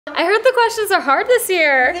I heard the questions are hard this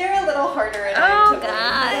year. They're a little harder. Oh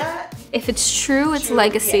God. If it's true, it's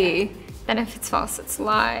legacy. And if it's false, it's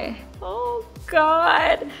lie. Oh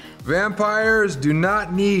God. Vampires do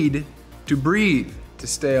not need to breathe to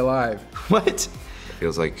stay alive. What?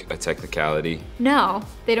 Feels like a technicality. No,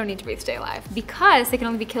 they don't need to breathe to stay alive because they can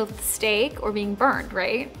only be killed with a stake or being burned,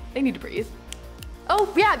 right? They need to breathe.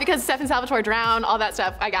 Oh yeah, because Steph and Salvatore drown, all that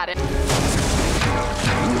stuff. I got it.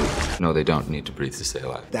 No, they don't need to breathe to stay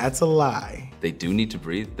alive. That's a lie. They do need to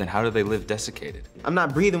breathe, then how do they live desiccated? I'm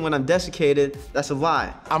not breathing when I'm desiccated. That's a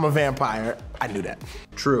lie. I'm a vampire. I knew that.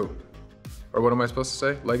 True. Or what am I supposed to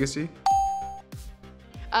say? Legacy?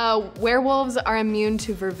 Werewolves are immune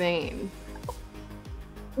to vervain.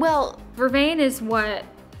 Well, vervain is what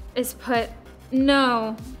is put,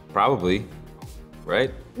 no. Probably,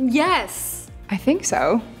 right? Yes. I think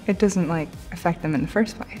so. It doesn't like affect them in the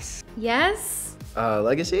first place. Yes?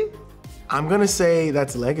 Legacy? I'm gonna say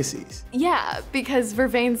that's legacies. Yeah, because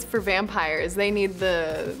vervain's for vampires. They need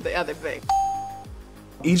the other thing.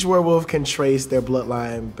 Each werewolf can trace their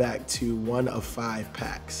bloodline back to one of 5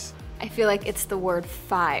 packs. I feel like it's the word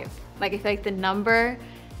 5. Like I feel like the number,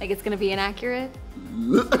 like it's gonna be inaccurate.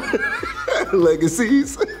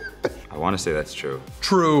 Legacies. I want to say that's true.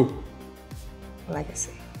 True.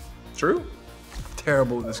 Legacy. True?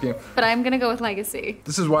 Terrible at this game. But I'm gonna go with legacy.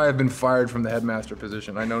 This is why I've been fired from the headmaster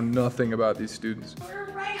position. I know nothing about these students.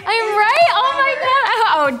 I'm right? Oh my God.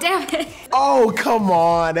 Oh, damn it. Oh, come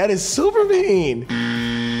on. That is super mean.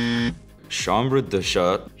 Chambre de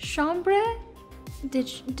chat. Chambre de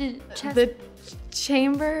chess? The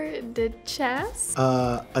chamber de chess?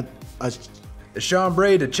 The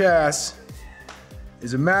Chambre de Chasse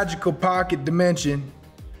is a magical pocket dimension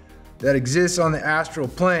that exists on the astral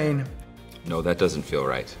plane. No, that doesn't feel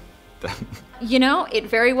right. You know, it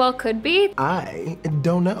very well could be. I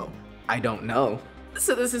don't know. I don't know.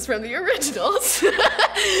 So this is from the originals.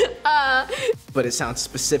 But it sounds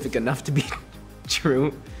specific enough to be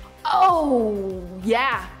true. Oh,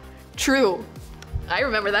 yeah, true. I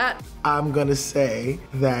remember that. I'm gonna say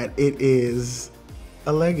that it is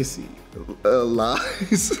a legacy.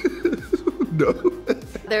 Lies. No.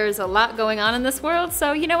 There's a lot going on in this world,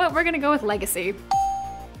 so you know what? We're gonna go with legacy.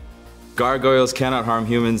 Gargoyles cannot harm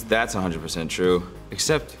humans, that's 100% true.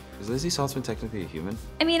 Except, is Lizzie Saltzman technically a human?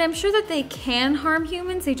 I mean, I'm sure that they can harm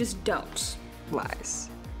humans, they just don't. Lies.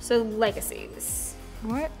 So legacies.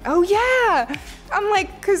 What? Oh yeah! I'm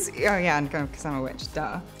like, oh yeah, because I'm a witch,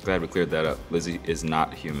 duh. Glad we cleared that up. Lizzie is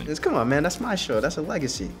not human. Just come on, man. That's my show. That's a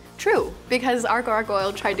legacy. True, because our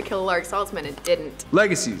gargoyle tried to kill Alaric Saltzman and didn't.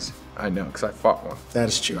 Legacies. I know, because I fought one. That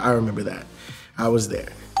is true. I remember that. I was there.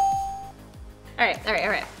 All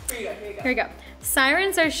right. Here we go.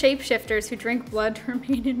 Sirens are shapeshifters who drink blood to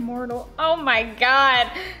remain immortal. Oh my God.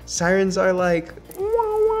 Sirens are like, wah,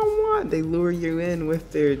 wah, wah. They lure you in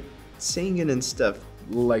with their singing and stuff.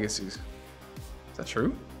 Legacies. Is that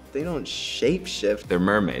true? They don't shapeshift. They're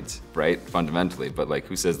mermaids, right? Fundamentally, but like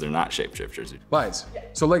who says they're not shapeshifters? Lies.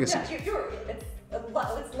 So legacies.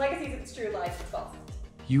 It's legacies, it's true, lies, it's false.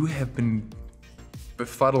 You have been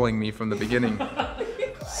befuddling me from the beginning.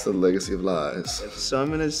 It's a legacy of lies. So I'm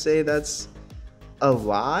gonna say that's a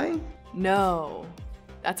lie? No,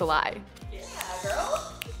 that's a lie. Yeah,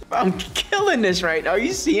 girl. I'm killing this right now. Are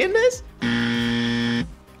you seeing this?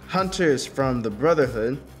 Hunters from the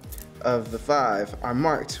Brotherhood of the 5 are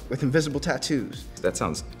marked with invisible tattoos. That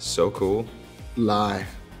sounds so cool. Lie.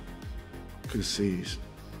 Conceives.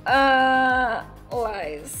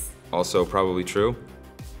 Lies. Also probably true,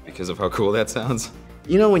 because of how cool that sounds.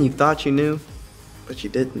 You know when you thought you knew, but you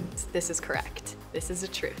didn't? This is correct. This is the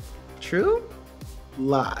truth. True?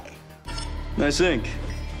 Lie. Nice ink.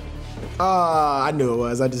 I knew it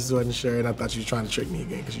was. I just wasn't sure, and I thought you were trying to trick me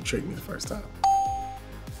again because you tricked me the first time.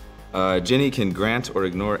 Ginny can grant or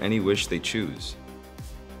ignore any wish they choose.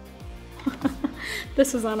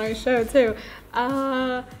 This was on our show too.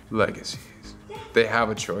 Legacies. They have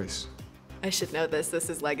a choice. I should know this. This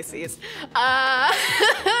is legacies.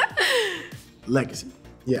 Legacy.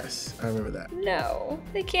 Yes, I remember that. No,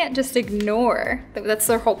 they can't just ignore. That's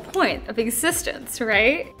their whole point of existence,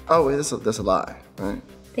 right? Oh, wait, that's a lie, right?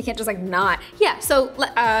 They can't just like not. Yeah, so,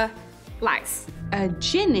 lies. A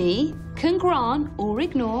Ginny can grant or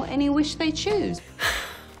ignore any wish they choose.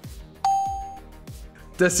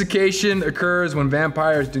 Desiccation occurs when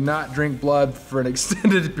vampires do not drink blood for an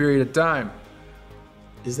extended period of time.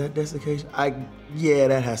 Is that desiccation? Yeah,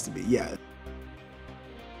 that has to be, yeah.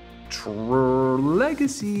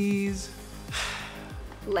 Legacies.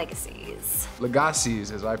 Legacies.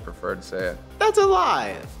 Legacies, as I prefer to say it. That's a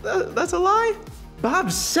lie. That's a lie?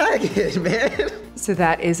 Bob Saget, man. So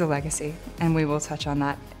that is a legacy, and we will touch on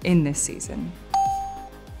that in this season.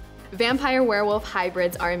 Vampire werewolf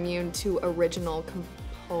hybrids are immune to original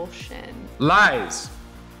compulsion. Lies.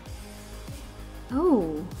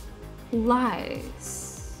 Oh,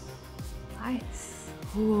 lies. Lies.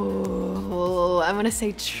 Ooh, I'm gonna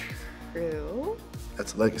say true.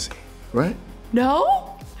 That's a legacy, right?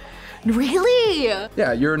 No? Really?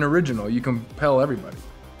 Yeah, you're an original. You compel everybody.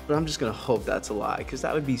 But I'm just gonna hope that's a lie, because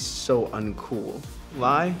that would be so uncool.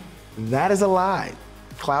 Lie? That is a lie.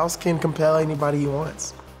 Klaus can compel anybody he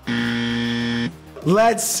wants.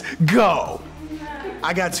 Let's go.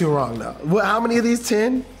 I got 2 wrong though. How many of these?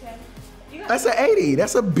 10? That's an 80.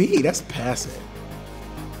 That's a B. That's passing.